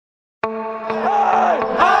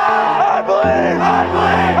I believe that we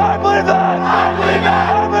will. I believe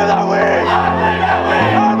that we will win.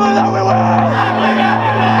 I believe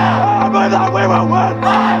that we will win.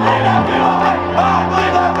 I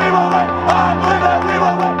believe that we will win. I believe that we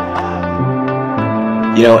will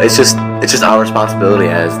win. You know, it's just our responsibility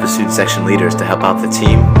as the student section leaders to help out the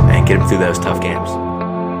team and get them through those tough games.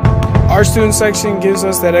 Our student section gives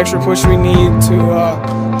us that extra push we need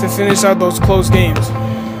to finish out those close games.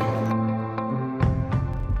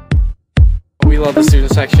 We love the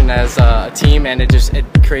student section as a team, and it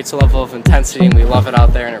creates a level of intensity, and we love it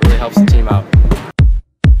out there, and it really helps the team out.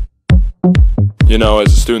 You know,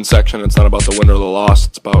 as a student section, it's not about the win or the loss.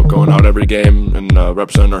 It's about going out every game and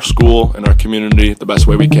representing our school and our community the best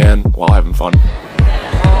way we can while having fun.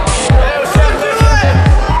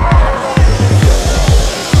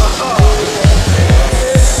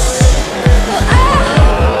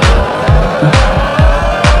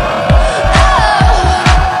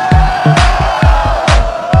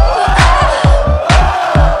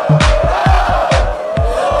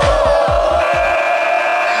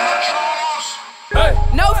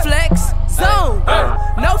 No flex zone.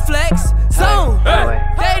 No flex zone.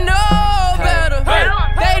 They know better.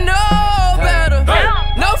 They know better.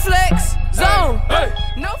 No flex zone.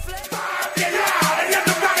 No flex.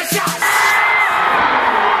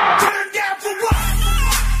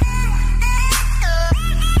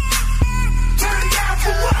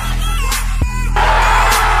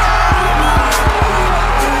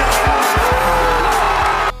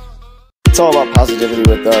 It's all about positivity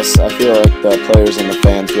with us. I feel like the players and the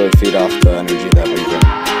fans really feed off the energy that we bring.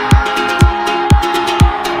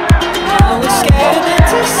 I was scared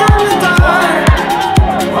into summertime.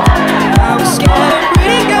 I was scared of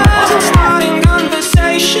pretty girls and starting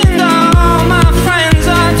conversation. All my friends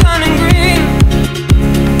are turning green.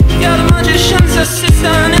 You're the magician's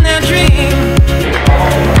assistant in their dreams.